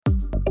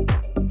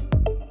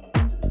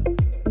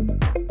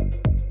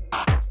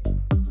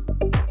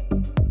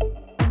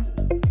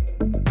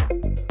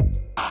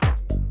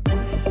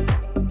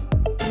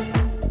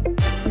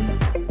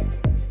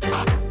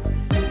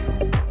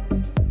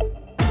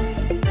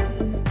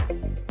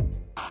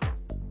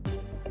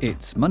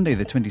It's Monday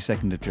the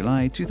 22nd of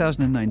July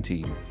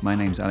 2019. My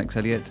name's Alex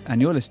Elliott and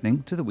you're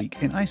listening to The Week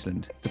in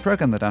Iceland, the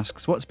programme that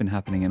asks what's been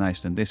happening in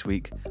Iceland this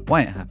week,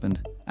 why it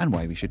happened and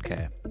why we should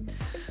care.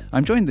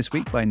 I'm joined this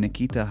week by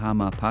Nikkita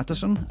Hamar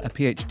Patterson, a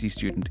PhD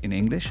student in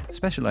English,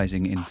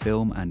 specialising in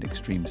film and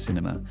extreme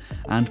cinema,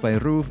 and by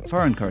RÚV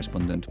foreign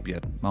correspondent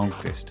Björn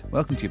Malmquist.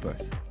 Welcome to you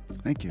both.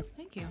 Thank you.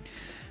 Thank you.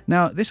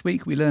 Now, this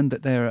week we learned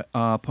that there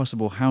are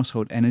possible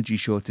household energy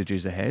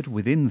shortages ahead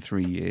within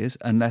 3 years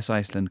unless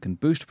Iceland can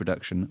boost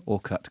production or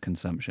cut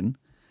consumption.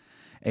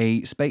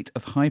 A spate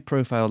of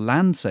high-profile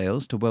land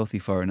sales to wealthy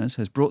foreigners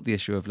has brought the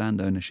issue of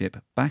land ownership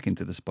back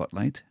into the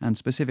spotlight, and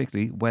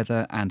specifically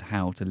whether and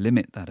how to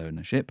limit that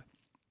ownership.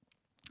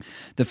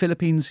 The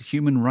Philippines'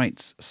 human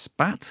rights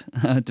spat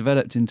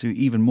developed into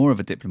even more of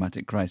a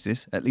diplomatic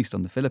crisis, at least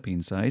on the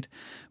Philippine side,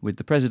 with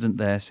the president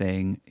there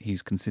saying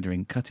he's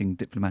considering cutting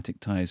diplomatic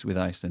ties with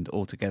Iceland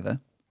altogether.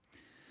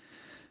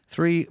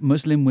 3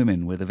 Muslim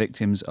women were the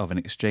victims of an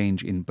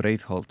exchange in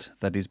Breiðholt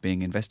that is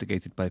being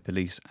investigated by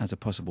police as a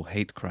possible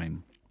hate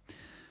crime.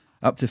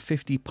 Up to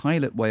 50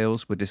 pilot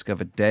whales were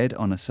discovered dead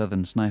on a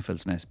southern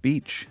Snæfellsnes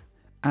beach.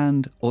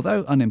 And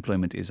although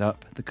unemployment is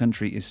up, the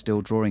country is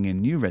still drawing in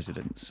new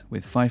residents,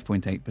 with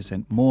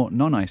 5.8% more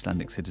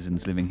non-Icelandic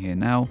citizens living here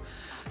now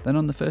than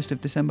on the 1st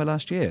of December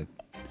last year.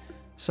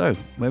 So,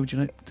 where would you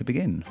like to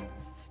begin?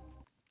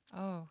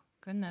 Oh,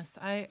 goodness.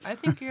 I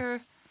think your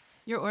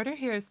order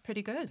here is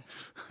pretty good.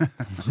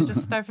 Should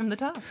just start from the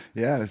top.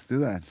 Yeah, let's do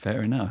that.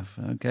 Fair enough.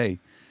 Okay.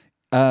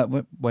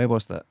 Where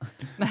was that?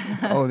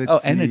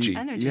 Energy.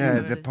 Energy Yeah,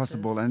 the shortages.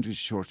 possible energy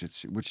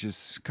shortage, which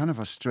is kind of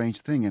a strange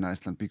thing in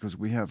Iceland because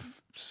we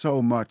have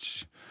so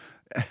much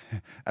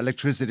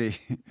electricity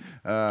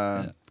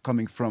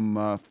coming from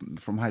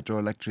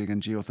hydroelectric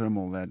and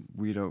geothermal that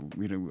we don't.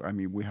 I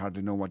mean, we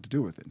hardly know what to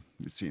do with it.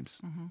 It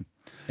seems. Mm-hmm.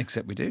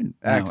 Except we do.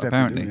 Now, Except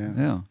apparently. we do,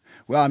 yeah.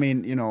 Well, I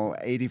mean,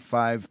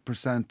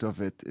 85%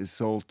 of it is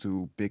sold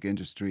to big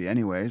industry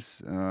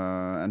anyways,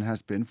 and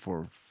has been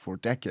for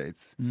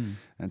decades.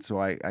 And so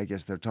I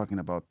guess they're talking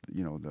about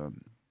the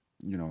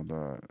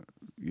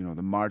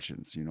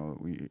margins.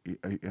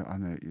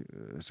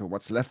 So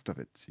what's left of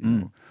it?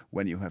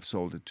 When you have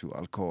sold it to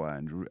Alcoa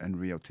and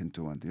Rio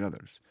Tinto and the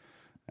others.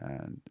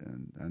 And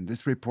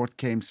this report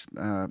comes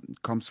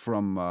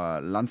from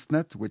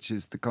Landsnet, which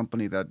is the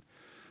company that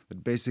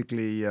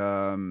basically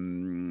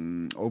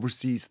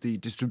oversees the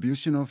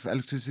distribution of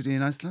electricity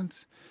in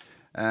Iceland,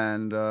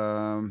 and they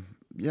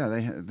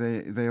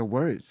are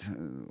worried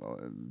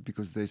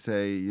because they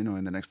say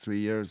in the next 3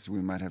 years we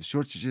might have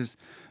shortages,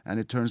 and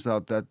it turns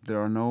out that there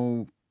are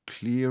no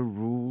clear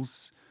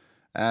rules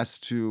as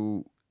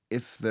to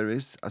if there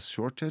is a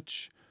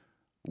shortage,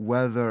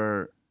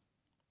 whether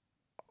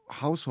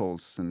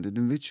households and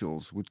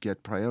individuals would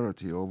get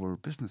priority over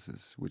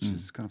businesses, which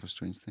is kind of a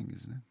strange thing,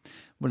 isn't it?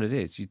 Well, it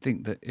is. You'd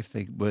think that if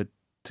they were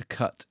to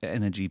cut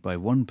energy by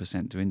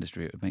 1% to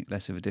industry, it would make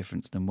less of a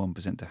difference than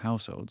 1% to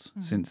households,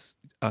 since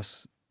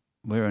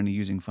we're only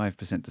using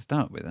 5% to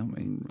start with, aren't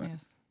we?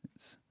 Yes.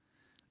 It's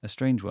a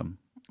strange one.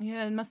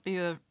 Yeah, it must be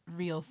a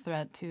real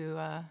threat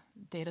to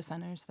data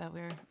centers that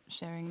we're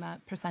sharing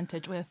that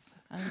percentage with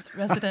as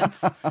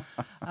residents.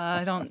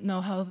 I don't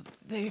know how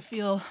they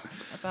feel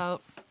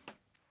about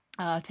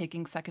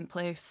taking second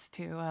place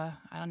to, a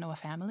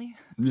family.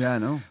 Yeah, I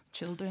know.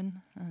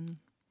 Children.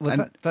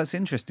 Well, that's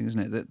interesting, isn't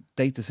it? That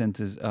data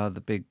centers are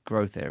the big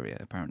growth area,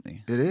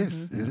 apparently. It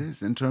is. It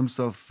is. In terms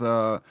of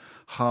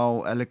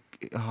how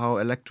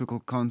electrical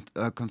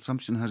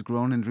consumption has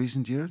grown in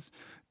recent years,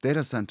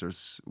 data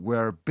centers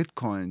where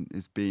Bitcoin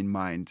is being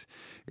mined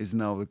is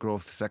now the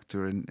growth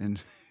sector in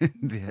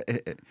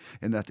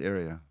that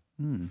area.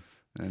 And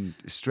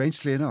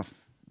strangely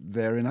enough,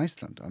 they're in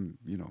Iceland.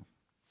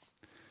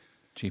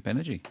 Cheap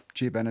energy.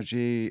 Cheap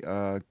energy,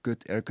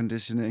 good air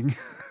conditioning,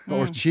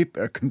 or cheap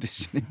air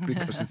conditioning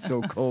because it's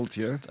so cold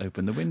here. Let's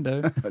open the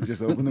window.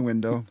 Just open the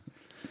window.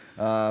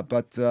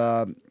 But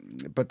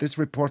this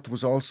report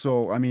was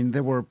also,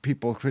 there were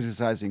people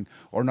criticizing,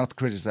 or not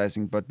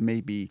criticizing, but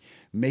maybe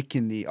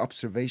making the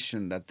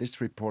observation that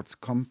this report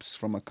comes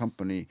from a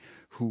company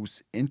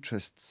whose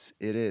interests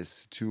it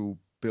is to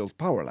build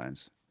power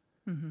lines.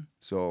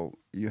 So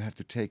you have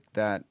to take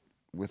that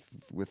with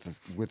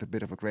a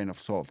bit of a grain of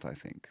salt, I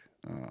think.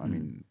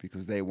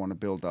 Because they want to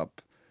build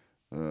up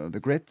the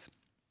grid.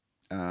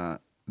 That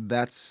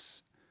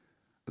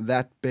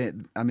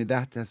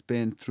has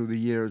been through the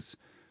years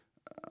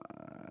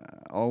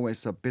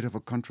always a bit of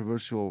a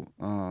controversial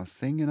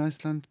thing in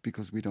Iceland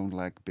because we don't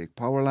like big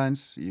power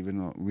lines, even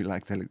though we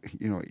like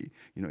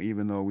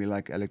even though we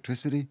like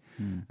electricity.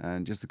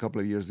 And just a couple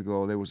of years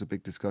ago, there was a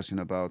big discussion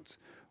about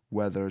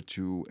whether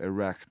to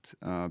erect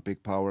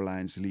big power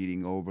lines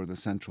leading over the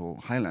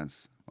central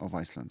highlands of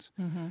Iceland.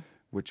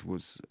 Which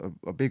was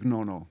a big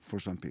no-no for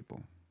some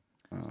people.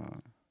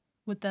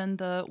 Would then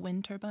the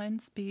wind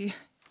turbines be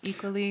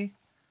equally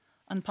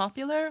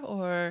unpopular,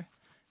 or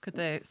could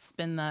they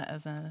spin that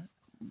as a...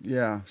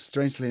 Yeah,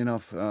 strangely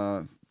enough,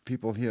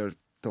 people here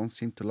don't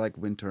seem to like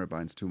wind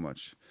turbines too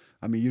much.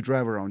 You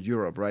drive around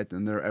Europe, right,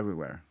 and they're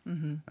everywhere.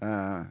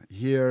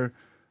 Here,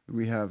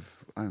 We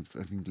have, I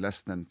think,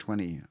 less than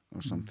 20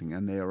 or something,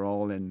 and they are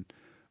all in,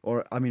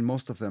 or I mean,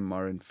 most of them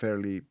are in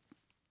fairly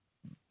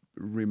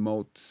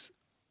remote,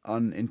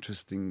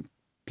 uninteresting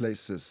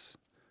places,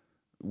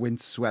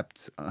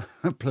 windswept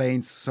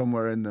plains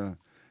somewhere in the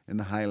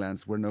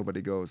highlands where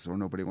nobody goes or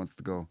nobody wants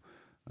to go.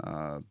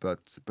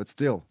 But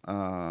still,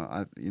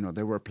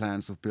 there were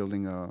plans of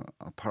building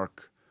a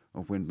park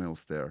of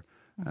windmills there,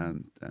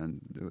 and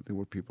there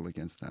were people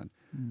against that.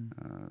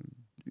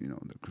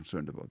 They're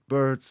concerned about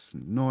birds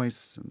and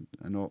noise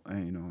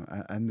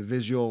and the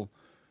visual.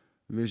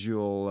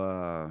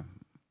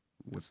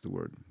 What's the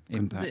word?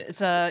 Impact. It's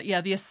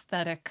the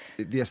aesthetic.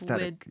 The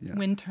aesthetic.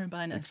 Wind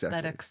turbine Exactly.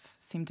 aesthetics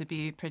seem to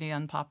be pretty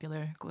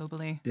unpopular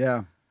globally.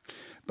 Yeah,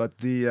 but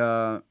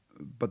the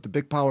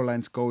big power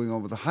lines going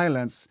over the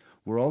highlands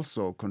were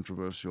also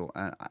controversial,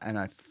 and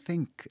I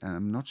think, and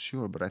I'm not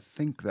sure, but I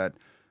think that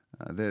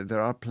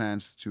there are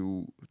plans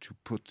to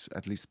put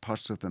at least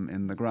parts of them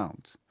in the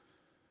ground.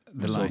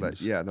 The lines.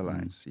 The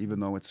lines, even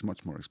though it's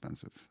much more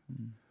expensive.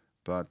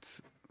 But,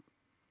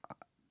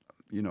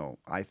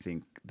 I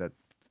think that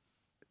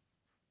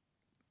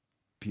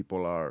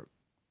people are,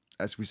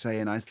 as we say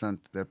in Iceland,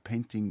 they're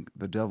painting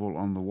the devil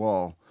on the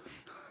wall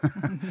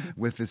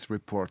with this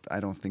report. I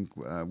don't think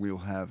we'll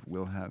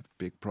have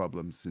big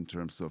problems in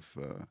terms of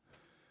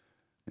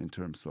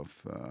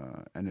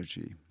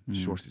energy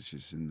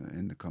shortages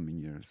in the coming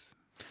years.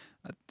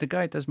 The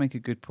guy does make a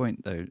good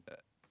point, though.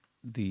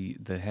 The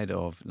head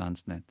of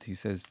Landsnet, he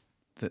says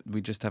that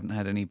we just haven't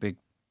had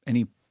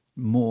any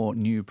more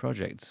new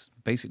projects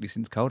basically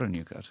since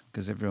Kárahnjúkar,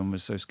 because everyone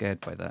was so scared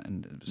by that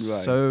and it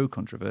was so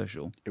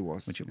controversial. It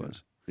was, which it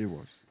was. It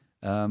was.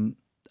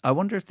 I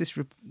wonder if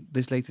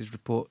this latest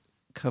report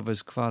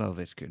covers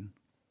Hvalárvirkjun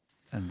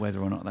and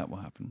whether or not that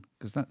will happen,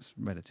 because that's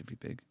relatively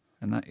big,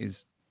 and that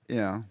is.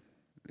 Yeah,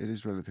 it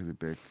is relatively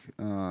big.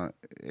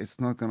 It's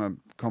not going to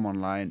come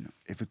online.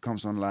 If it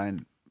comes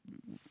online,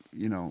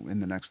 in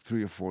the next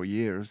 3 or 4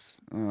 years,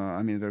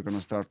 they're going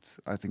to start.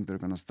 I think they're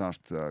going to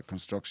start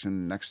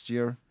construction next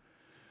year,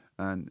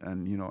 and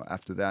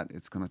after that,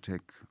 it's going to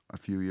take a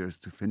few years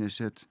to finish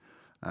it.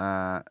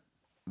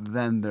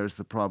 Then there's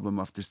the problem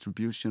of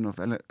distribution of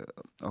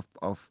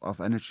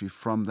energy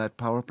from that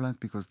power plant,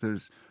 because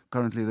there's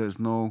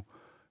no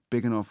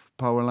big enough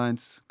power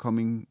lines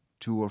coming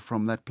to or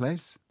from that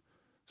place,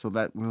 so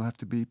that will have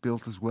to be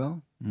built as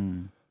well.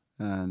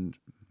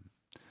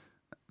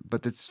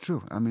 But it's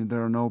true.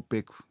 There are no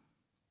big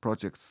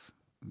projects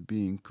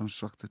being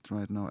constructed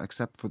right now,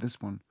 except for this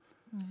one.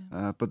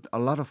 But a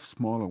lot of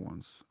smaller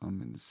ones.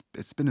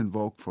 It's been in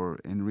vogue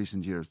in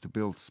recent years to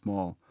build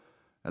small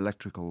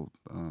electrical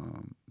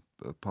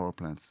power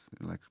plants,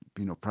 like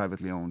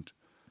privately owned,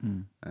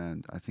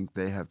 and I think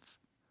they have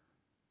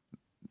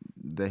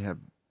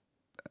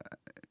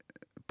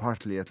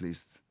partly at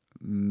least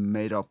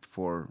made up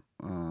for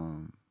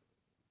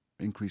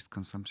increased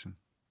consumption.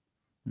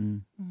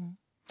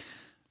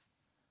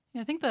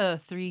 Yeah, I think the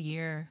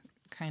 3-year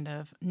kind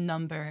of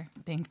number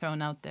being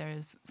thrown out there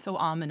is so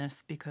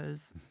ominous,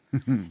 because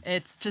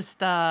it's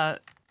just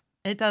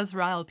it does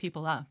rile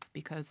people up,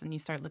 because then you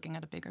start looking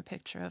at a bigger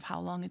picture of how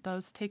long it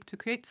does take to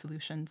create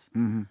solutions.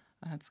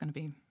 It's going to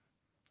be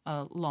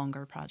a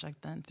longer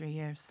project than 3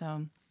 years.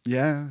 So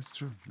yeah, it's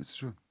true. It's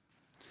true.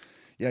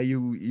 Yeah,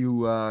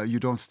 you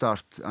don't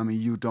start.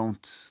 You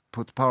don't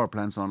put power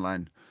plants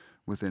online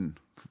within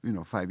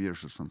 5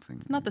 years or something.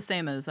 It's not the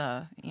same as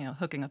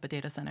hooking up a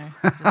data center.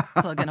 Just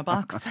plug in a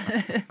box.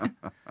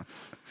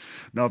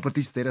 No, but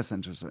these data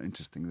centers are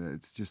interesting.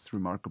 It's just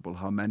remarkable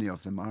how many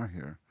of them are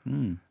here,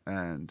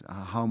 and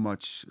how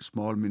much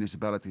small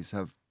municipalities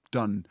have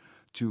done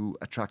to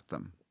attract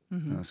them,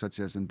 such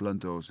as in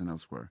Blönduós and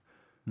elsewhere,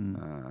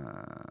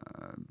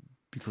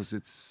 because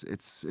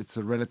it's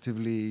a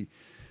relatively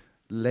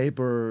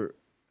labor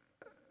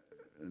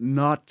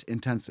not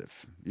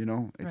intensive,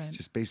 it's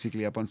just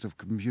basically a bunch of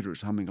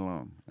computers humming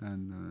along,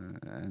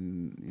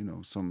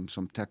 and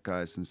some tech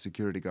guys and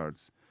security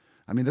guards.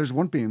 There's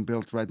one being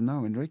built right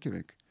now in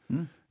Reykjavik.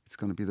 It's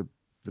going to be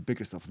the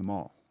biggest of them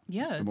all.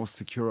 Yeah, the most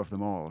secure of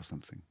them all, or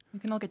something. We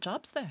can all get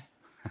jobs there.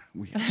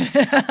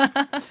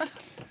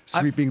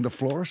 Sweeping the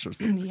floors or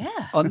something.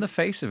 Yeah. On the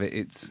face of it,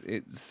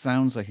 it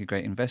sounds like a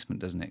great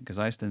investment, doesn't it? Because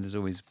Iceland has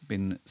always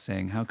been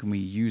saying, how can we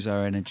use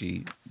our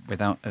energy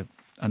without an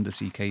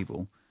undersea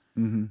cable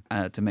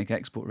to make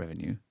export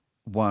revenue,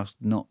 whilst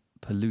not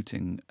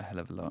polluting a hell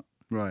of a lot,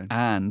 right?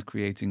 And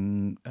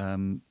creating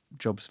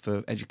jobs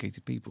for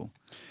educated people,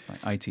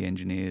 like IT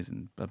engineers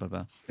and blah blah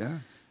blah. Yeah.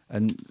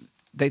 And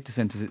data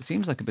centers, it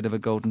seems like a bit of a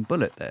golden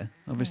bullet there.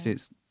 Obviously,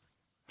 it's.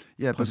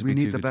 Yeah, but we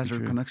need a better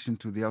connection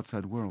to the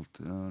outside world.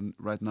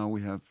 Right now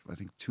we have, I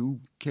think, 2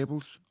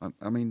 cables.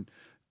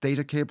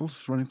 Data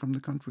cables running from the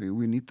country.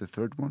 We need the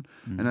third one,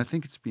 and I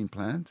think it's being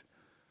planned.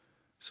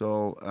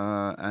 So,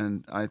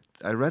 and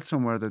I read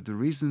somewhere that the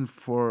reason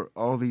for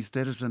all these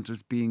data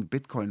centers being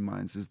Bitcoin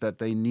mines is that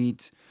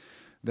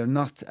they're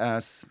not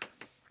as,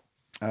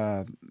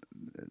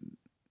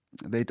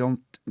 they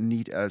don't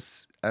need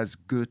as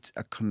good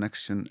a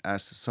connection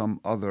as some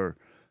other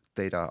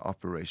data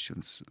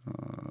operations,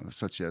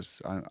 such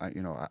as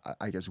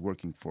I guess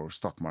working for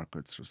stock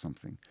markets or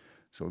something.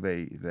 So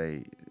they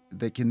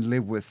can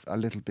live with a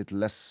little bit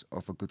less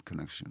of a good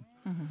connection.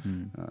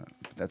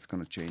 That's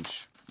going to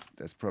change.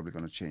 That's probably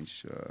going to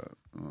change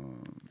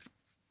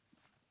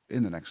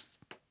in the next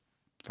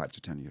 5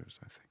 to 10 years,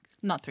 I think.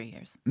 Not 3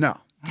 years. No.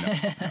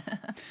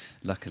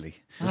 Luckily.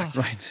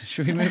 Right.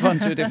 Should we move on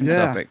to a different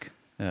topic?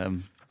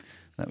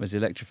 That was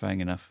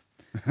electrifying enough.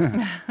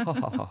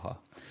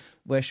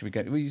 Where should we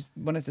go? You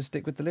wanted to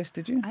stick with the list,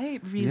 did you? I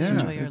really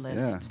enjoy your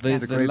list. Yeah.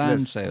 The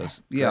land list.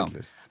 sales. Great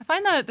list. I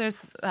find that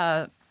there's,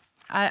 I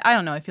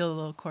don't know, I feel a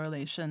little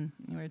correlation.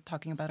 We were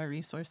talking about our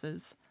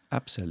resources.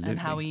 Absolutely. And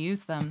how we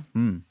use them.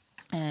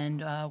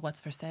 And what's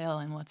for sale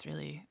and what's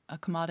really a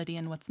commodity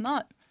and what's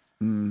not.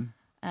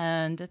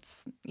 And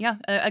it's,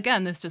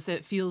 again,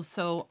 it feels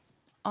so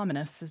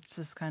ominous. It's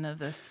just kind of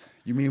this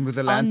You mean with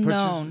the land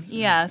unknown. purchases?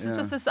 Yes, it's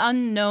just this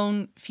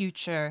unknown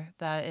future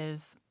that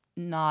is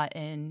not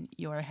in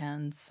your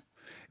hands.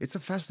 It's a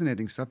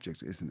fascinating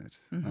subject, isn't it?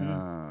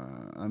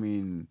 I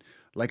mean,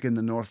 like in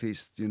the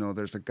Northeast,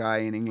 there's a guy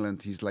in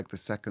England. He's like the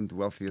second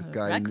wealthiest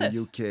guy in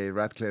the UK,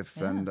 Radcliffe,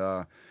 and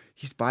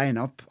he's buying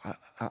up.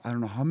 I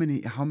don't know how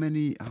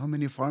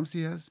many farms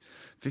he has.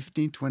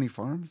 15, 20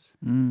 farms.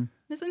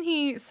 Isn't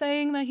he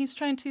saying that he's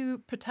trying to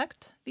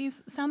protect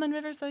these salmon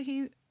rivers that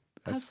he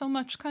has so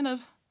much kind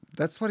of?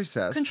 That's what he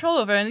says. Control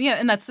over,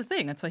 and that's the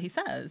thing. That's what he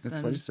says.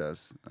 That's what he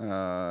says.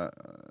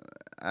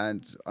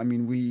 And I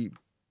mean, we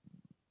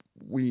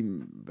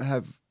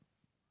have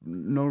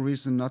no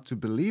reason not to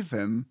believe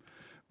him,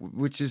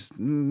 which is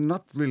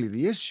not really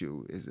the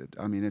issue, is it?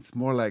 I mean, it's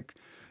more like,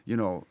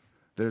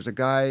 there's a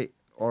guy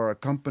or a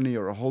company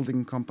or a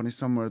holding company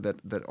somewhere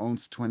that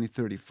owns 20,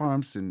 30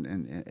 farms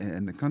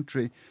in the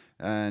country.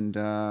 And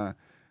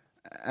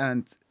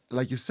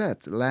like you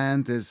said,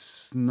 land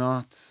is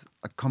not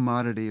a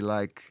commodity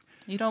like...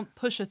 You don't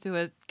push it through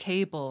a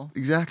cable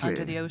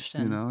under the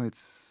ocean.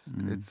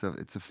 It's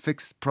a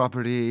fixed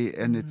property,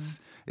 and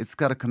it's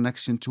got a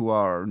connection to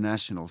our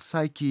national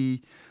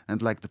psyche.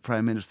 And like the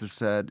Prime Minister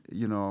said,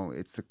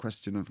 it's a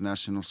question of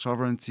national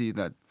sovereignty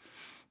that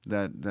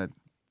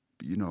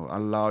a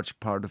large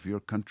part of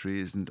your country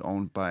isn't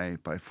owned by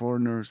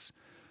foreigners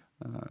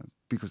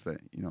because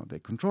they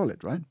control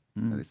it, right?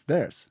 And it's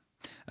theirs.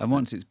 And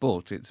once it's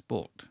bought, it's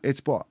bought.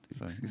 It's bought,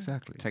 so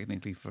exactly.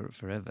 Technically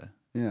forever.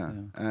 Yeah,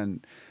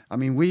 and I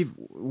mean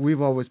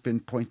we've always been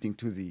pointing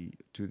to the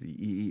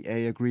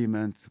EEA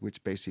agreement,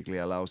 which basically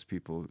allows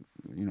people,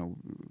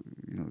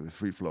 the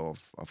free flow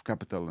of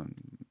capital and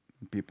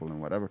people and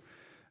whatever,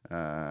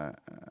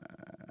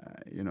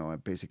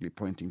 basically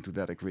pointing to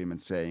that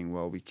agreement, saying,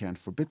 well, we can't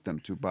forbid them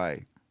to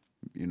buy,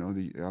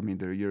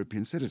 they're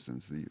European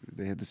citizens,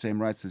 they have the same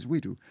rights as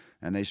we do,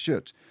 and they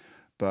should.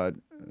 But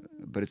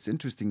it's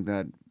interesting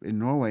that in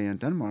Norway and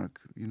Denmark,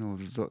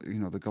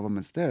 the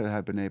governments there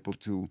have been able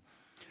to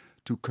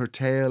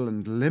curtail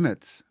and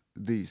limit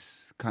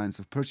these kinds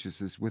of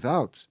purchases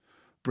without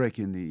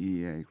breaking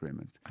the EEA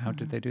agreement. How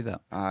did they do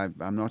that?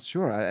 I'm not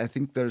sure. I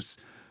think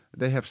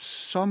they have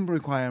some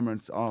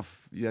requirements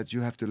of that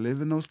you have to live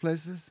in those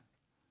places,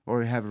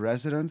 or have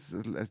residence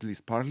at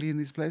least partly in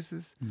these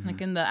places, like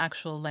in the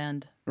actual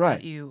land right?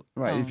 That you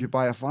right. own. If you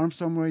buy a farm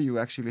somewhere, you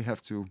actually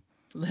have to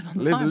live on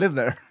the farm. live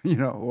there,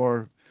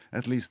 or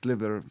at least live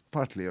there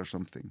partly or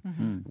something.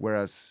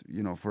 Whereas,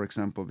 for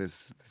example,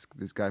 this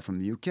guy from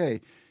the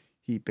UK,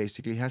 he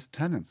basically has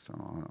tenants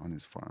on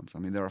his farms. I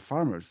mean, there are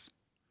farmers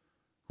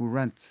who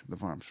rent the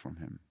farms from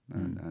him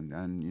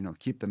and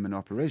keep them in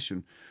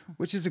operation,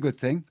 which is a good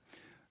thing.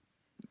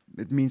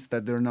 It means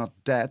that they're not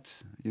dead,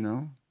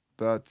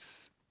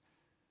 but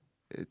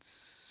it's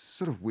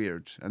sort of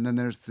weird. And then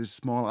there's this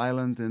small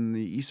island in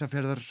the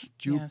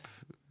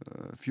Ísafjarðardjúp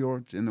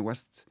fjord in the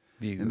west.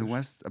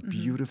 A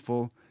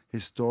beautiful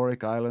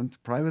historic island,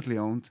 privately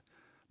owned,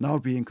 now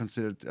being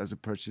considered as a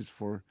purchase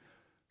for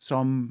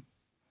some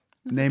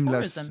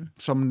nameless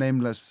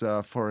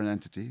foreign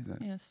entity.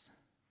 Yes.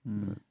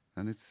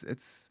 And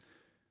it's.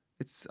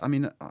 I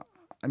mean,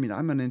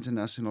 I'm an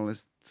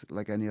internationalist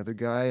like any other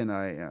guy, and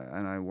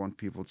I want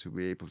people to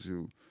be able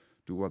to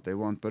do what they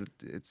want, but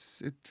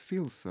it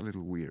feels a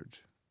little weird.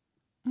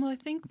 Well, I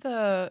think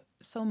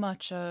so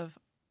much of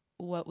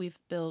what we've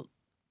built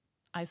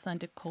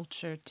Icelandic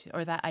culture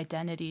or that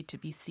identity to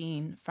be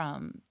seen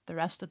from the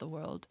rest of the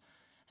world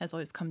has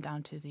always come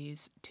down to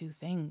these two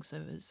things.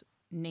 It was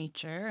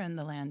nature and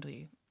the land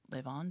we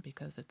live on,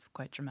 because it's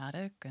quite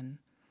dramatic and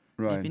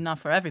maybe not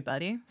for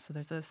everybody. So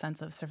there's a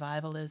sense of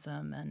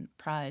survivalism and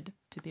pride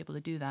to be able to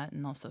do that,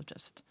 and also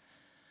just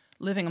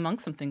living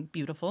amongst something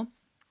beautiful,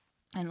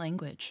 and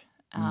language.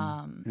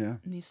 And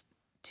these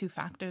two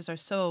factors are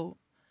so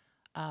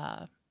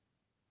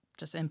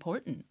just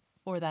important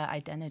for that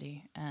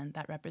identity and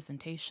that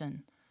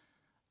representation.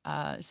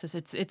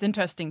 It's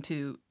interesting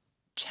to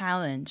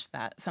challenge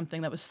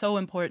something that was so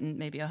important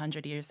maybe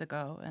 100 years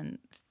ago, and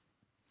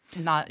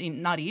not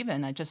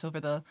even just over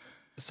the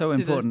so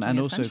important, and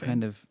also century.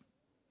 kind of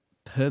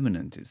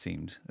permanent, it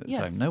seemed, at the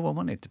Yes. time. No one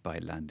wanted to buy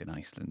land in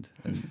Iceland.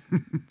 And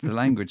the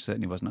language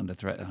certainly wasn't under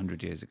threat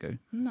 100 years ago.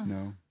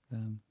 No.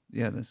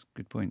 Yeah, that's a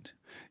good point.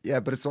 Yeah,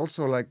 but it's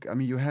also like, I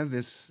mean, you have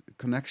this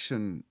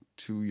connection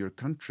to your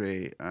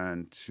country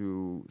and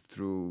through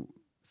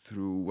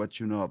what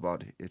you know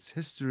about its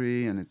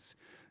history and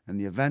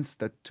the events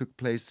that took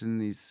place in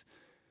these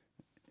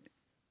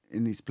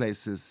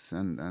places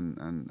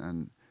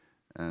and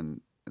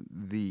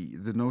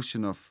the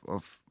notion of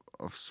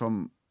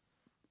some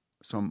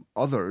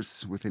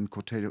others within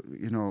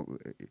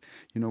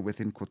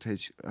within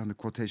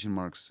quotation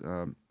marks,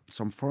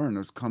 some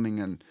foreigners coming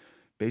and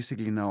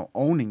basically now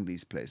owning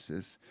these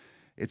places.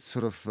 It's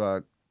sort of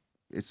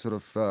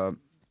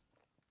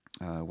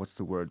what's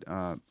the word?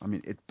 I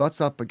mean, it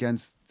butts up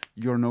against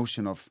your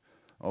notion of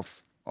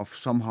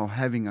somehow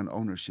having an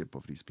ownership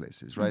of these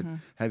places, right?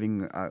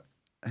 Having a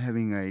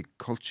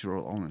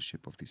cultural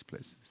ownership of these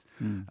places,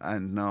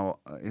 and now,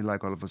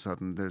 like all of a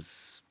sudden,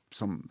 there's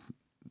some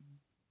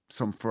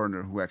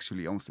foreigner who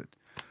actually owns it,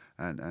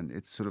 and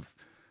it's sort of,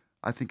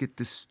 I think it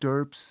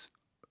disturbs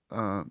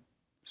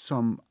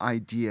some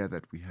idea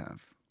that we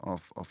have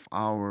of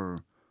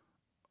our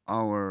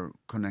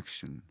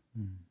connection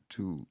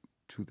to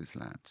this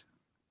land.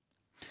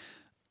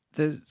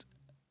 There's,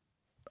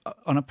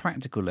 on a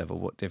practical level,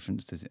 what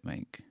difference does it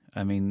make?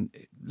 I mean,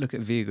 look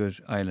at Björn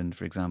Island,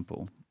 for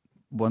example.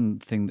 One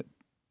thing that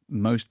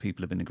most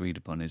people have been agreed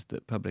upon is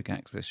that public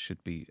access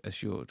should be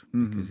assured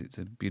because it's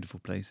a beautiful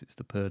place. It's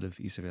the pearl of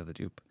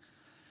Ísafjarðardjúp.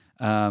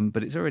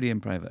 But it's already in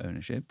private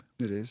ownership.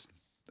 It is.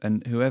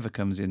 And whoever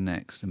comes in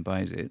next and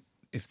buys it,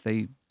 if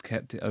they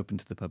kept it open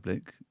to the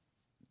public,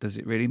 does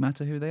it really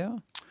matter who they are?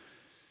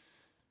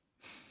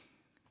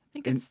 I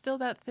think it's still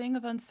that thing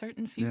of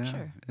uncertain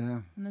future.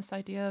 Yeah. And this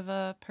idea of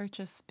a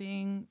purchase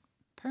being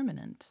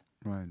permanent.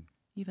 Right.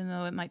 Even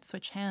though it might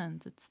switch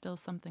hands, it's still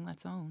something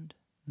that's owned.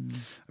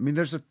 I mean,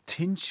 there's a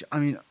tinge. I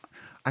mean,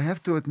 I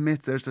have to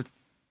admit, there's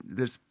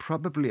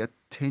probably a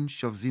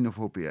tinge of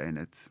xenophobia in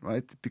it,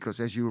 right? Because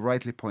as you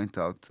rightly point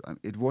out,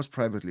 it was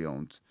privately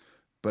owned,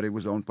 but it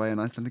was owned by an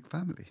Icelandic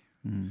family,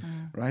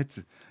 right?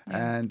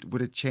 Yeah. And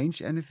would it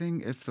change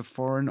anything if the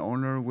foreign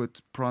owner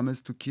would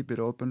promise to keep it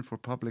open for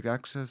public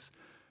access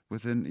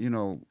within,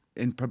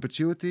 in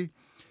perpetuity?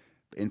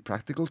 In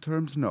practical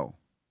terms, no.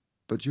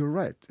 But you're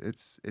right.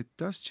 It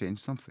does change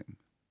something.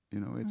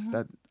 It's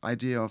that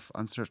idea of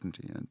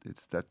uncertainty, and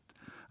it's that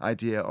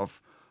idea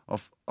of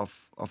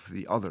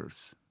the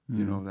others.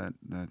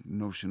 That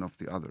notion of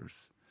the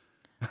others.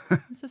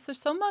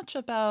 There's so much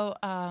about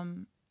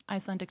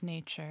Icelandic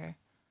nature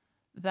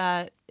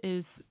that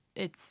it's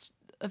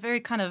a very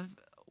kind of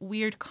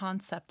weird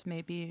concept,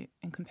 maybe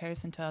in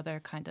comparison to other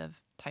kind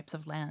of types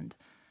of land.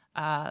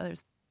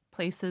 There's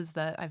places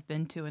that I've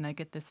been to, and I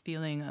get this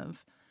feeling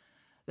of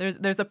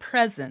there's a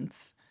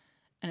presence,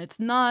 and it's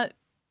not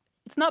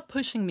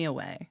pushing me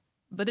away,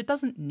 but it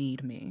doesn't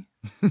need me.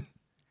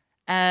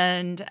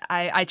 And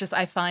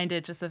I find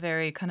it just a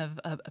very kind of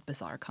a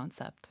bizarre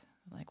concept.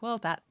 Like, well,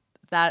 that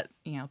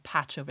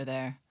patch over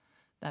there,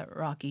 that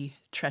rocky,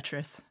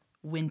 treacherous,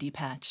 windy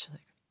patch,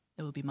 like,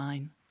 it will be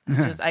mine.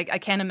 I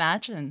can't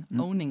imagine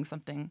owning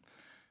something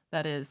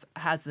that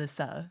has this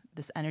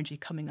energy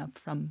coming up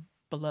from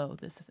below,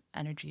 this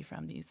energy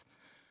from the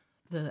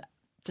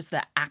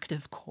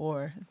active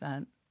core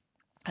that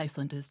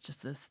Iceland is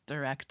just this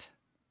direct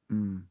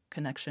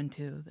connection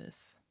to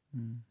this.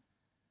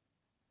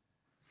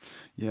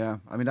 Yeah,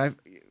 I mean, I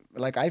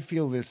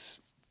feel this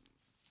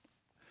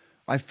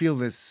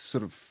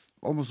sort of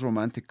almost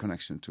romantic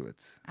connection to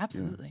it.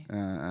 Absolutely.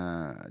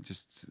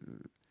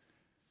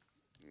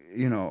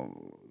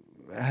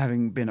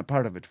 Having been a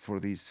part of it for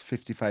these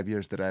 55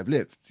 years that I've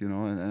lived,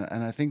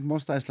 and I think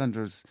most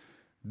Icelanders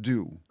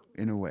do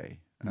in a way,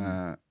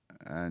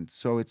 and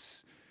so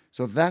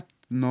that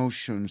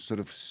notion sort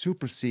of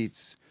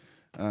supersedes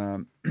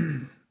the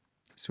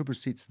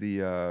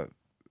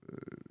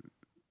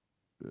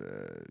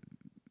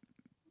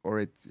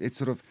or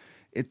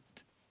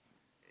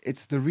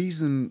it's the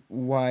reason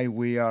why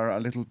we are a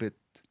little bit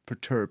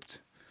perturbed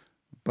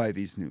by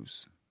these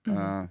news.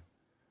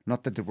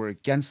 Not that we're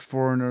against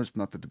foreigners,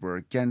 not that we're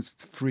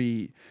against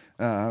free,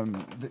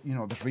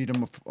 the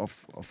freedom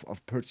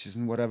of purchase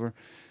and whatever,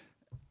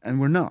 and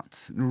we're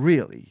not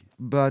really.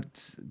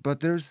 But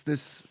there's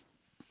this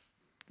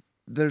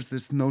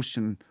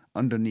notion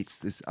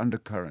underneath, this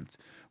undercurrent,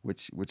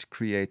 which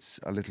creates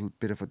a little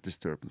bit of a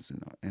disturbance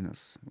in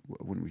us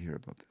when we hear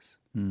about this.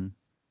 And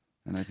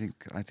I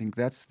think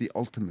that's the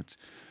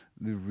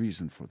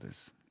reason for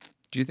this.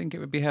 Do you think it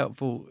would be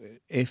helpful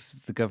if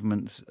the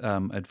government's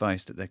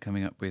advice that they're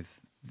coming up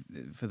with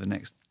for the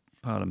next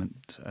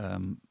parliament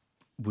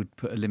would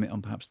put a limit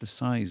on perhaps the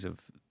size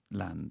of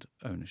land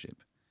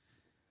ownership?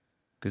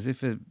 Because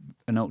if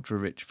an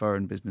ultra-rich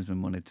foreign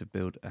businessman wanted to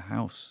build a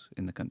house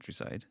in the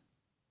countryside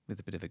with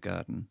a bit of a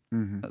garden,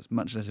 that's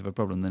much less of a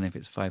problem than if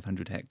it's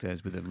 500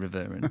 hectares with a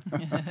river. And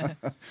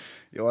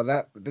Yeah,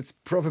 well, that's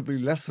probably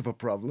less of a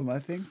problem, I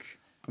think.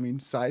 I mean,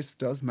 size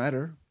does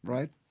matter,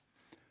 right?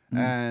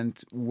 And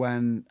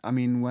when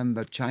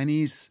the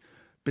Chinese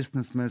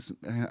businessman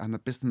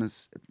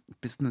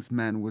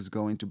was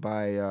going to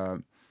buy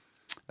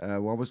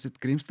what was it,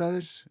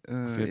 Grímsstaðir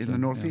in the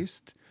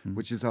northeast,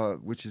 which is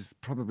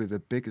probably the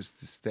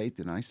biggest estate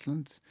in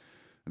Iceland.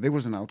 There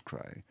was an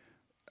outcry,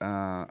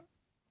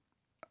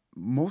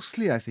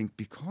 mostly I think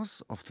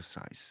because of the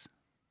size.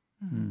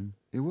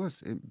 It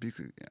was,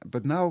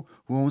 but now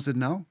who owns it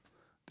now?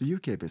 The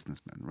UK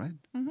businessman, right?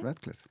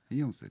 Radcliffe.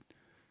 He owns it,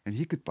 and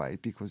he could buy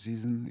it because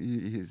he's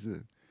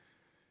a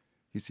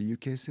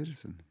UK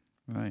citizen,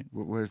 right?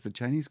 Whereas the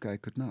Chinese guy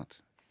could not.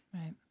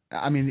 Right.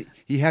 I mean,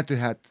 he had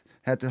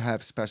to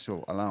have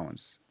special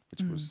allowance,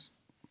 which was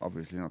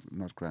obviously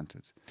not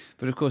granted.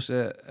 But of course,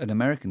 an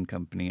American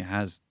company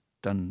has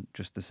done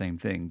just the same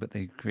thing, but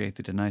they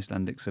created an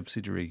Icelandic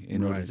subsidiary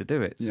in order to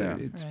do it. So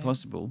it's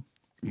possible.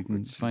 You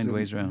can find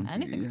ways around.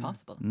 Anything's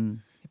possible.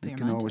 You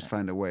can always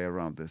find a way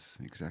around this.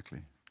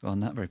 Exactly. Well, on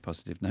that very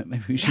positive note,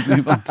 maybe we should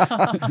move on.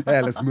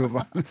 Yeah, let's move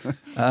on.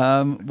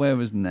 Where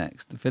was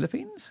next? The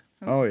Philippines?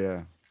 Oh,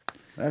 yeah.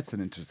 That's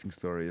an interesting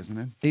story, isn't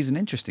it? He's an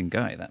interesting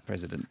guy, that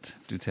President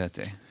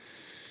Duterte.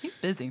 He's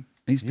busy.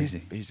 He's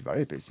busy. He's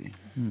very busy.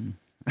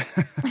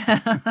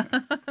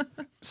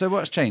 So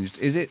what's changed?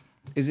 Is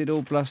it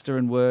all bluster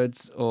and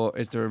words, or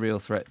is there a real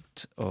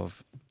threat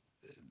of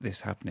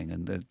this happening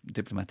and the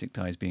diplomatic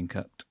ties being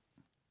cut?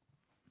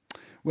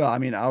 Well, I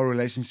mean, our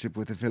relationship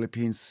with the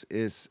Philippines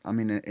is, I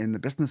mean, in the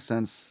business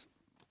sense,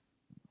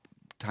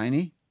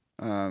 tiny.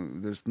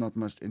 There's not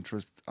much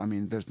interest. I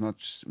mean, there's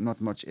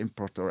not much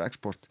import or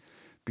export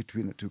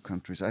between the two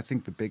countries. I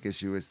think the big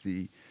issue is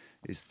the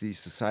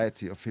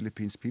society of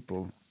Philippines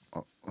people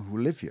who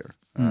live here.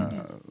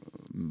 Yes.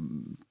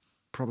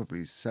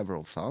 Probably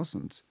several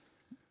thousand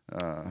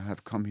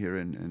have come here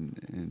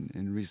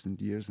in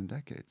recent years and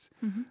decades.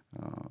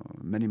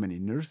 Many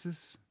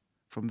nurses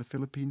from the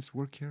Philippines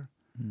work here.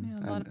 Yeah,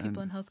 a lot of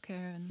people in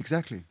healthcare.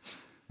 Exactly.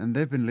 And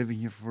they've been living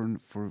here for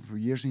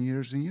years and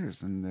years and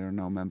years, and they're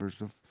now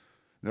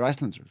they're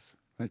Icelanders,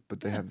 right? But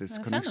they have this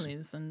connection.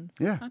 Families and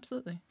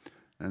absolutely.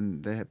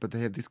 And they have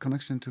this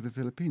connection to the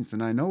Philippines.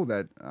 And I know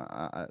that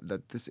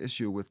that this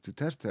issue with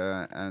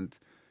Duterte and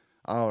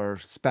our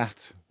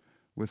spat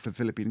with the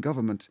Philippine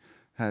government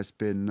has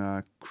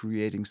been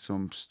creating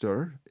some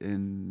stir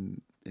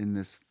in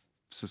this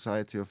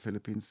society of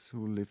Philippines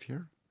who live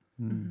here.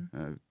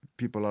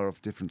 People are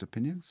of different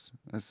opinions,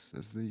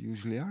 as they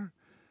usually are.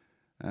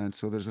 And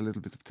so there's a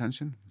little bit of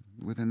tension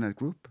within that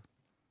group.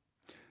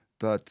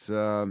 But,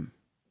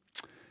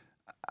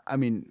 I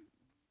mean,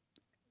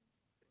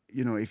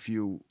 you know, if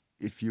you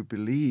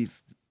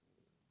believe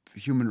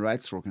human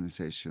rights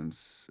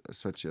organizations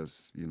such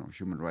as, you know,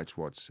 Human Rights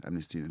Watch,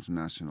 Amnesty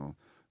International,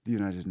 the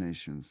United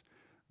Nations,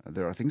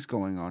 there are things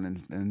going on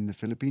in the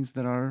Philippines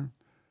that are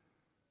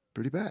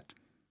pretty bad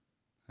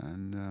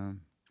and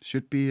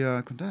should be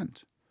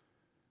condemned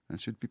and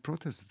should be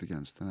protested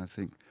against. And I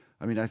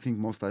think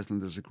most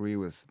Icelanders agree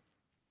with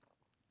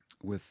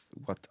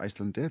what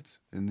Iceland did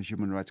in the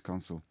Human Rights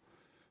Council.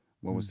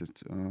 What was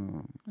it?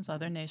 Those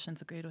other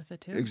nations agreed with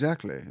it too.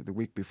 Exactly, the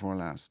week before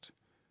last.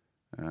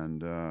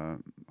 And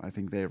I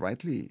think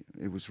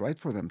it was right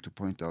for them to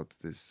point out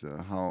this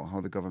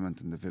how the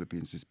government in the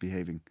Philippines is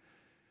behaving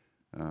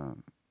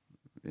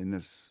in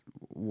this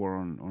war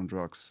on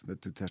drugs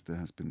that Duterte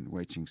has been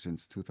waging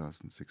since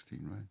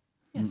 2016, right?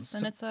 Yes,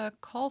 and it's a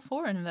call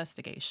for an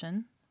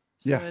investigation.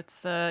 So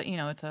it's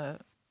it's a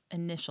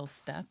initial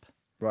step.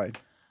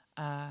 Right.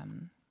 I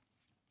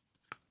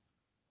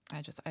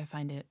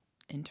find it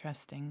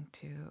interesting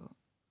to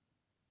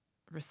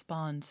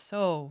respond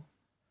so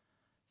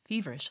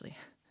feverishly.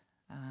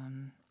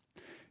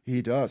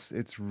 He does.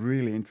 It's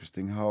really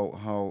interesting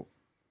how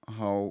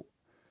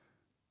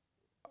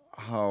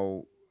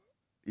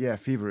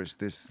feverish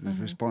this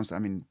response. I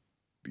mean,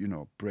 you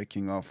know,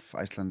 breaking off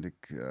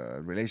Icelandic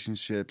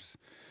relationships.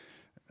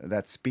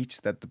 That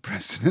speech that the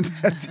president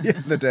had the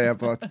other day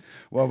about,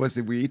 what was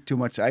it, we eat too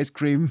much ice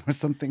cream or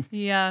something?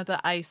 Yeah, the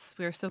ice.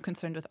 We were so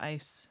concerned with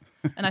ice.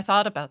 And I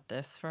thought about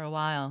this for a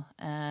while,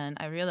 and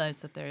I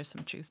realized that there is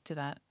some truth to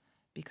that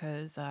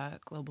because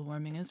global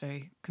warming is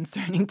very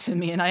concerning to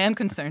me, and I am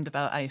concerned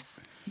about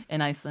ice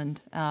in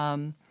Iceland.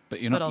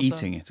 But you're not also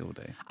eating it all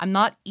day. I'm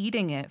not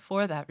eating it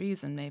for that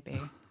reason,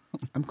 maybe.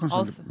 I'm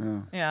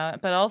concerned.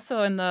 But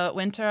also in the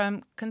winter,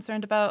 I'm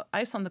concerned about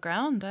ice on the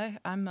ground.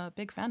 I'm a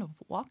big fan of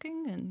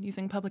walking and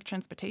using public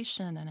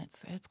transportation, and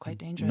it's quite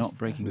dangerous. Not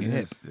breaking your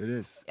hip. It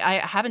is. I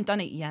haven't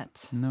done it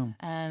yet. No.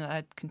 And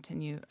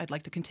I'd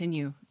like to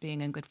continue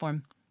being in good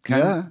form.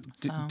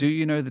 Do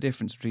you know the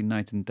difference between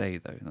night and day,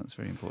 though? That's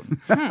very important.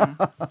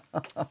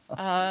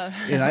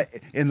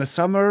 In the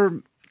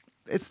summer,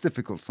 it's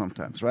difficult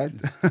sometimes, right?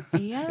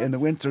 Yes. In the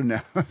winter,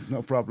 no, it's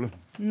no problem.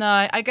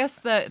 No, I guess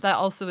that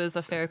also is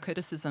a fair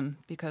criticism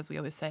because we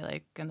always say,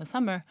 like, in the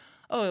summer,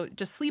 oh,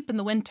 just sleep in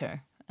the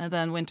winter. And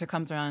then winter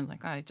comes around,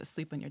 like, just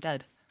sleep when you're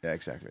dead. Yeah,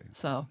 exactly.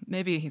 So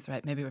maybe he's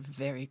right. Maybe we're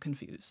very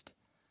confused.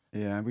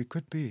 Yeah, we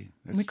could be.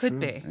 We could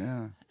be.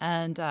 Yeah.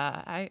 And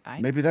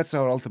maybe that's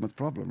our ultimate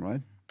problem,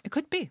 right? It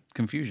could be.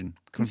 Confusion.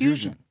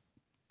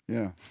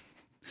 Yeah.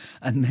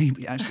 And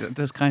maybe actually that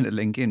does kind of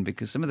link in,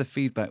 because some of the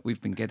feedback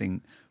we've been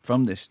getting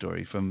from this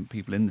story from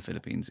people in the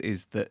Philippines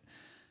is that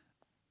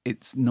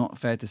it's not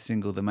fair to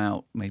single them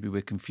out. Maybe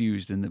we're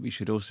confused, and that we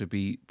should also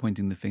be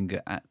pointing the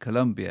finger at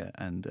Colombia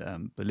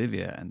and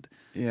Bolivia. And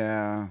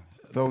Yeah,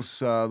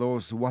 those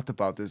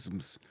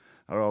whataboutisms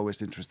are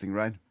always interesting,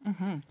 right?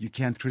 You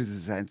can't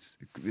criticize,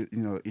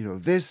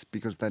 this,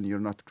 because then you're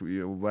not,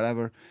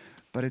 whatever.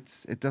 But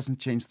it doesn't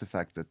change the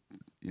fact that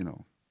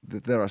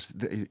that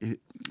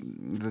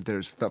that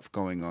there's stuff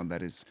going on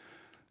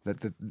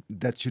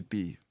that should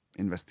be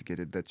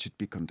investigated, that should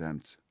be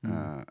condemned,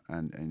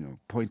 and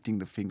pointing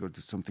the finger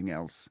to something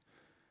else.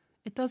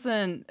 It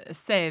doesn't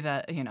say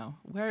that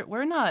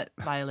we're not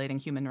violating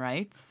human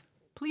rights.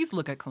 Please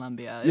look at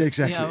Colombia. Yeah,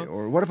 exactly.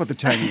 Or what about the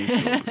Chinese?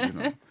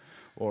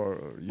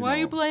 Why are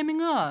you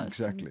blaming us?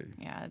 Exactly.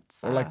 Yeah,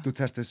 it's or like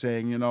Duterte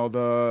saying,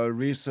 the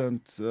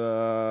recent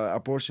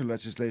abortion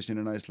legislation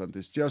in Iceland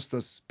is just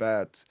as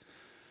bad.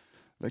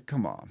 Like,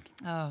 come on.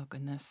 Oh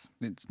goodness.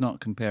 it's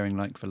not comparing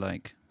like for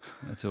like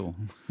at all.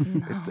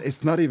 No.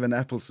 It's not even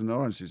apples and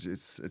oranges.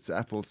 It's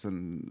apples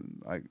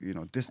and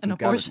distant. And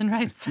abortion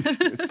rights.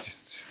 It's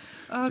just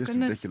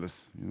goodness.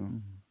 ridiculous.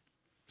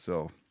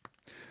 So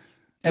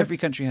Every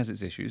country has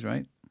its issues,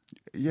 right?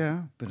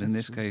 Yeah, But in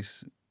this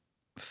case,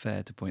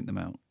 fair to point them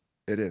out.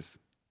 it is.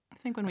 I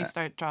think when we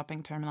start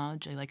dropping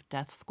terminology like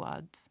death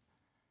squads,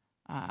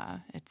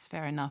 it's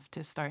fair enough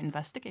to start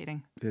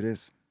investigating. It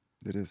is.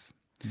 It is.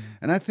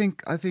 And I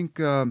think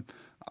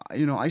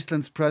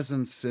Iceland's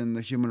presence in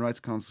the Human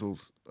Rights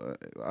Councils.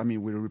 We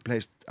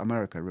replaced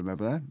America.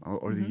 Remember that,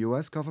 or the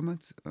U.S.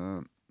 government,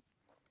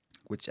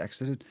 which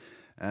exited,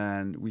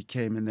 and we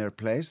came in their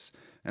place.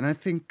 And I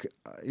think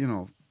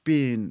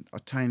being a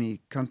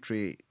tiny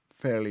country,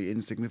 fairly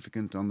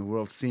insignificant on the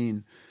world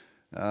scene,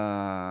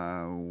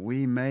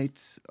 we made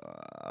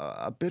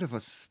a bit of a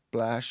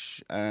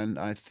splash, and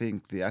I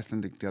think the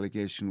Icelandic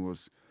delegation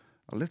was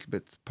a little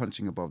bit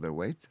punching above their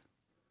weight.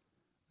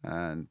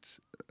 And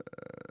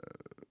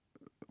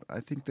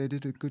I think they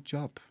did a good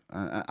job.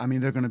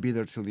 They're going to be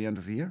there till the end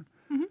of the year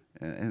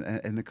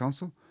in the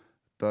council.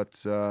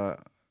 But, I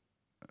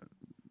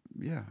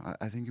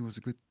think it was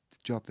a good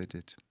job they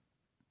did.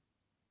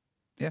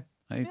 Yeah,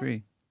 I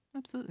agree.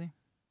 Absolutely.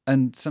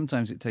 And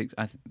sometimes it takes,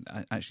 I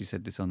actually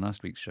said this on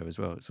last week's show as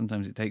well,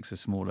 sometimes it takes a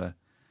smaller,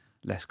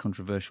 less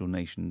controversial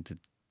nation to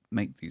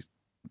make these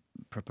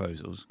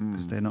proposals,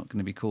 because they're not going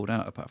to be called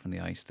out apart from the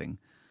ICE thing.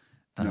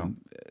 No.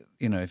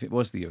 If it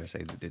was the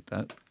USA that did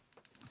that,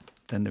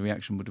 then the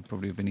reaction would have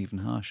probably been even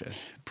harsher.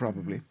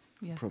 Probably.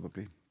 Yes.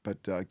 Probably.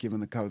 But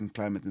given the current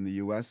climate in the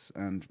US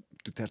and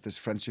Duterte's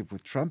friendship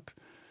with Trump,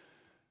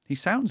 He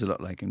sounds a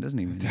lot like him, doesn't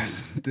he?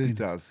 it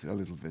does a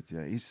little bit.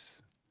 Yeah,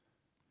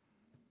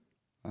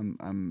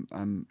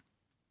 I'm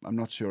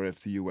not sure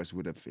if the US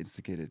would have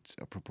instigated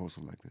a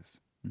proposal like this.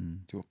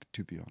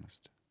 To be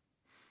honest,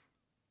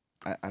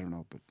 I don't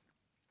know, but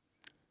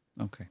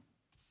Okay.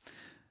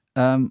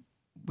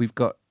 We've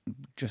got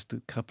just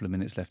a couple of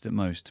minutes left at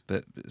most,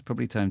 but it's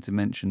probably time to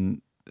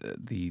mention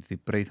the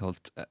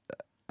Breiðholt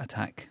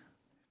attack,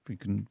 if we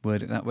can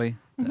word it that way,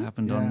 that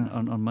happened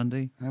on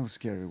Monday. That was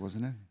scary,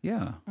 wasn't it?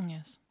 Yeah.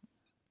 Yes.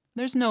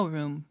 There's no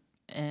room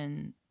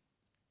in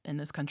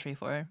this country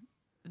for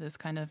this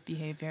kind of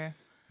behavior.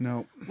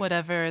 No,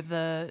 Whatever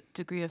the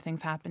degree of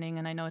things happening,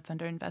 and I know it's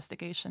under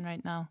investigation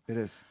right now. it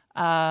is.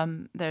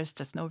 There's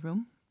just no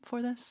room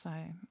for this.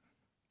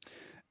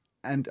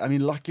 And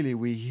luckily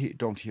we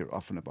don't hear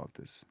often about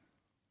this.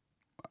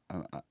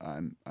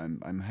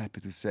 I'm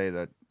happy to say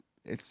that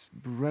it's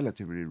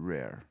relatively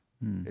rare.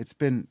 It's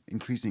been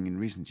increasing in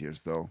recent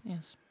years, though.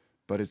 Yes.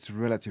 But it's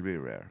relatively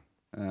rare,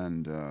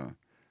 and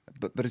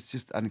but it's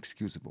just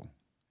inexcusable,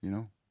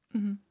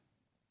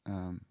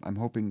 I'm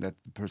hoping that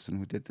the person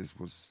who did this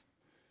was,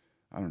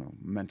 I don't know,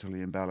 mentally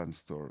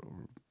imbalanced or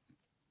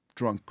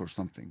drunk or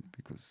something,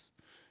 because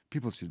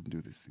people shouldn't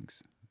do these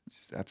things.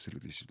 Just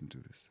absolutely shouldn't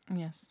do this.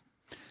 Yes.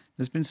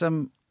 There's been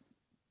some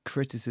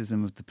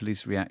criticism of the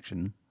police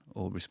reaction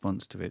or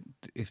response to it,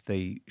 if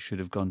they should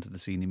have gone to the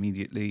scene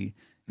immediately,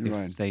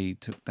 if they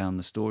took down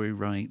the story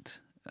right.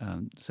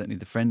 Certainly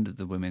the friend of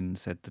the women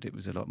said that it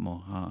was a lot more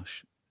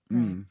harsh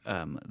than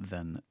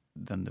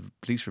the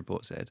police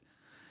report said.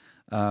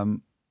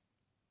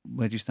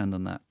 Where do you stand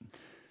on that?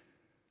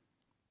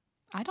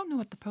 I don't know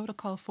what the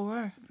protocol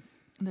for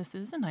this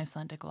is in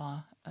Icelandic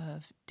law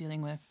of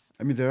dealing with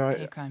there are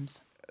hate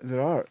crimes.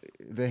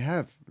 They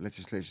have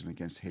legislation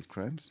against hate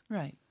crimes.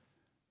 Right.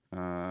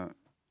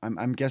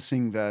 I'm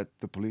guessing that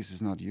the police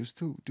is not used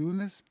to doing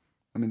this.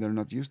 They're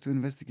not used to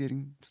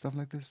investigating stuff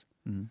like this.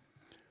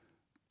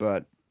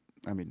 But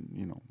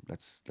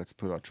let's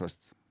put our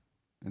trust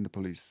in the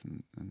police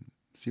and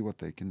see what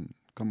they can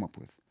come up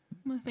with.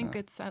 I think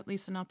it's at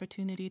least an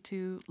opportunity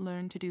to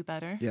learn to do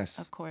better. Yes.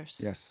 Of course.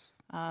 Yes.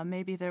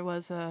 Maybe there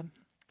was a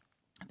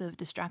bit of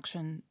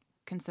distraction,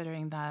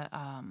 considering that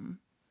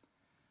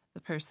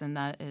the person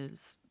that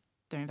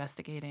they're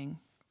investigating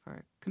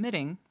for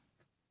committing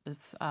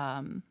this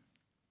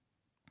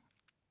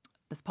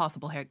this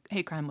possible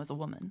hate crime was a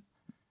woman,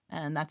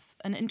 and that's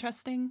an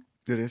interesting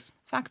It is.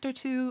 factor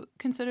to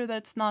consider, that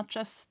it's not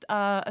just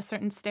a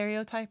certain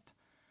stereotype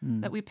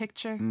that we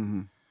picture,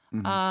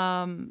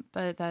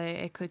 but that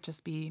it could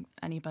just be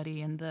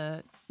anybody in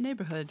the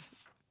neighborhood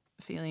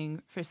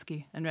feeling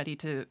frisky and ready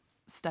to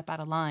step out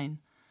of line.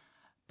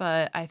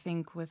 But I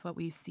think with what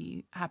we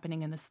see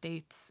happening in the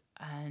States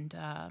and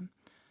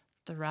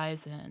the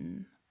rise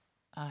in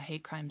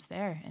hate crimes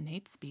there and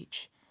hate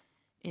speech,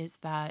 is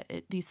that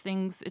these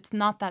things, it's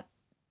not that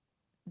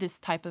this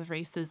type of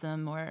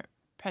racism or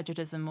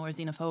prejudice or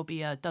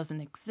xenophobia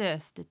doesn't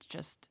exist. It's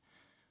just,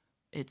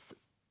 it's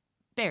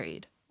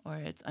buried or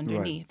it's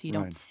underneath. Right, you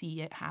don't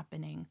see it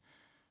happening.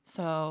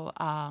 So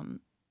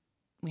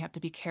we have to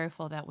be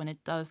careful that when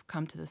it does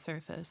come to the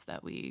surface,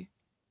 that we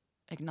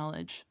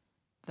acknowledge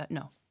that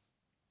no,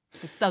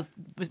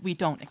 we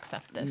don't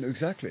accept this.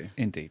 Exactly.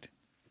 Indeed.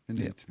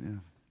 Yeah.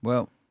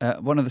 Well,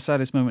 one of the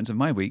saddest moments of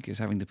my week is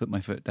having to put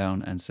my foot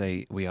down and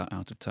say we are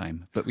out of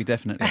time, but we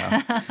definitely are.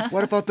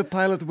 What about the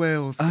pilot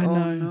whales? I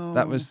know. No.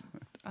 That was...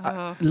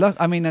 I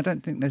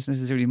don't think there's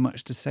necessarily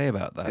much to say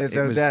about that. It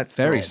was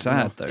very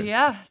sad, though.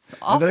 Yeah, it's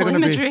awful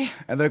imagery.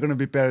 And they're going to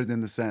be buried in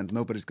the sand.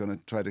 Nobody's going to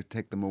try to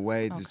take them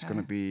away. It's just going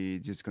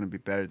to be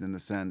buried in the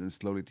sand and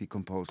slowly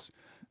decompose.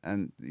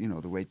 And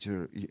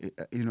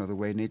the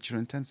way nature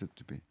intends it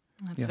to be.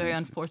 It's very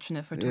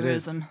unfortunate for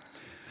tourism.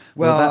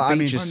 Well, that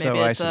beach is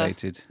so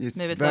isolated.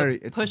 Maybe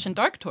it's a push in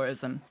dark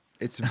tourism.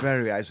 It's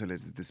very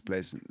isolated, this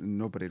place.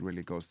 Nobody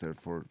really goes there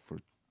for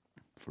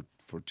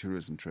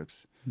tourism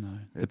trips. No.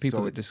 The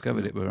people that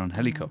discovered it were on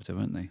helicopter,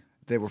 weren't they?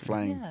 They were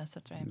flying. Yes,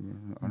 that's right. They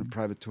were on a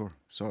private tour.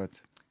 Saw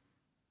it.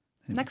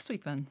 Next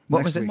week, then.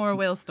 What was it? More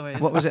whale stories.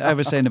 What was it I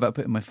was saying about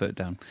putting my foot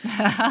down?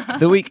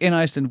 The Week in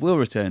Iceland will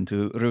return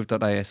to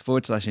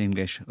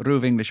ruv.is/English,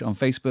 Ruv English on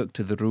Facebook,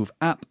 to the Ruv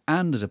app,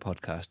 and as a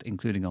podcast,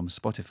 including on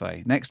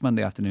Spotify, next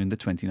Monday afternoon, the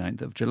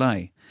 29th of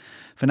July.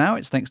 For now,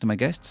 it's thanks to my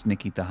guests,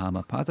 Nikkita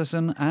Hamar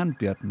Patterson and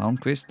Björn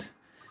Malmquist.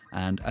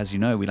 And as you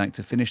know, we like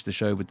to finish the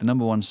show with the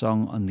number one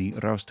song on the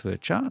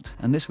Rástfö chart.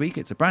 And this week,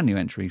 it's a brand new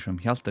entry from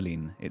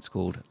Hjaltalín. It's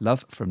called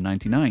Love from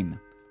 99.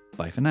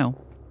 Bye for now.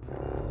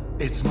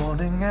 It's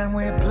morning and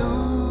we're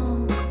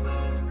blue,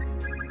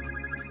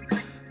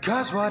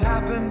 'cause what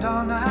happened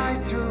all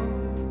night through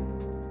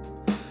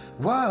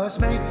was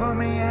made for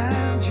me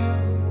and you,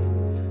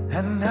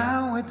 and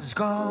now it's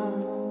gone.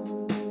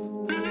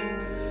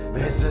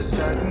 There's a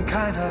certain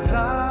kind of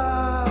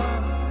love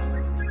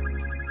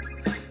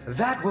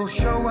that will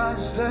show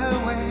us the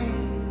way.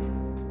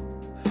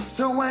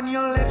 So when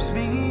your lips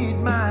meet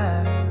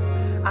mine,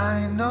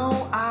 I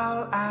know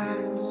I'll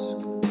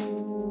ask,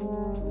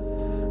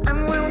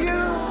 and will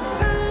you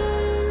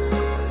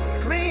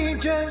take me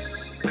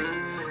just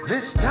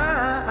this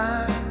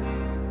time?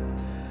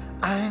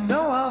 I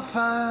know I'll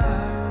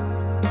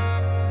find,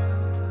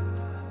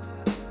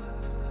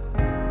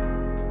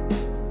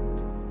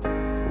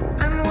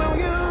 and will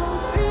you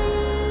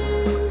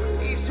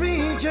tease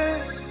me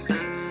just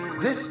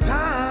this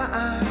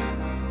time?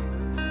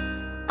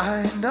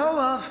 I know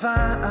I'll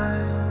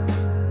find,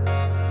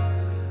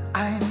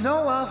 I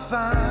know I'll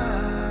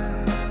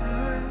find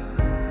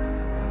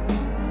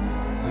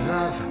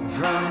love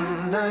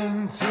from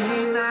 99.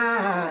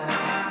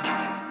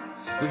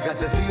 We got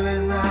the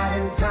feeling right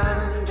in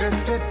time,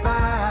 drifted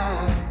by.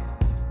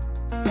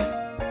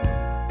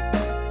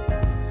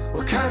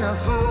 What kind of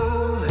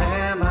fool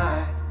am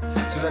I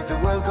to let the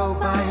world go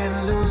by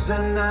and lose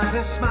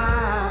another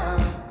smile?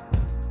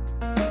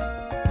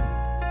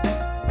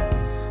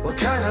 What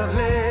kind of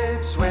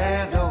lips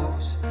were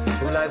those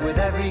who lied with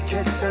every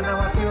kiss, and now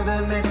I feel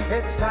the miss?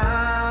 It's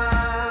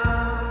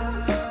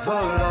time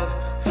for love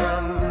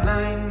from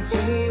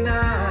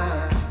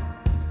 99.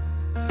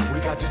 We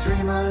got to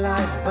dream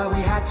alive, but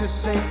we had to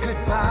say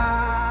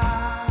goodbye.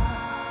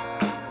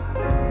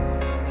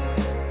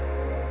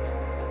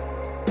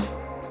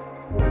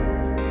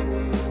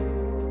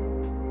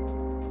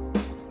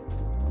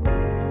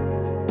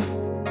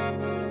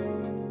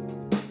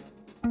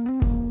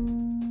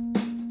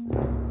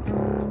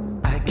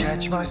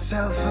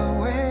 Myself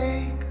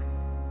awake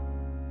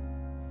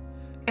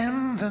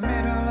in the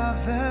middle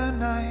of the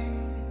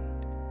night.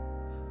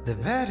 The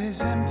bed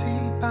is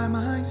empty by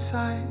my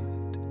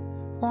side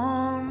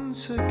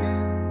once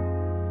again.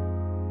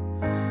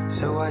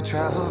 So I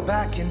travel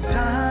back in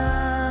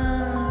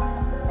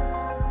time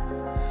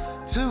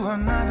to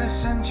another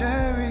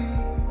century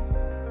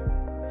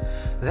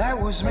that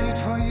was made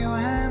for you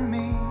and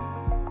me,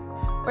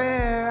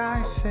 where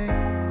I say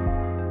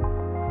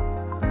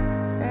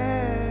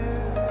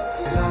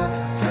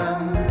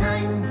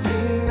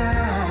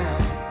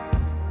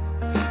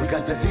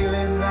got the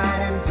feeling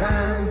right in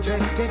time,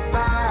 drifted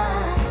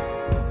by.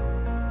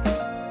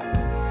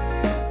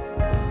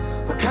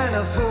 What kind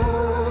of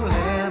fool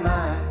am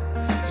I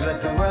to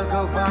let the world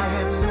go by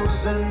and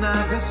lose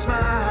another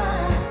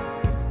smile?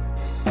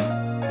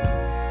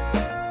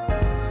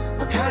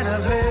 What kind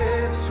of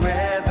lips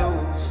were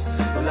those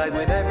who lied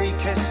with every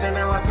kiss, and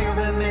now I feel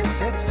the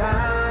miss? It's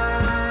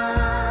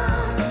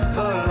time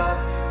for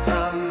love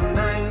from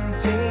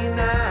 99.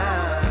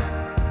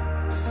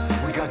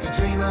 We got to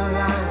dream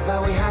alive,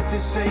 but we had to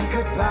say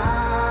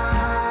goodbye.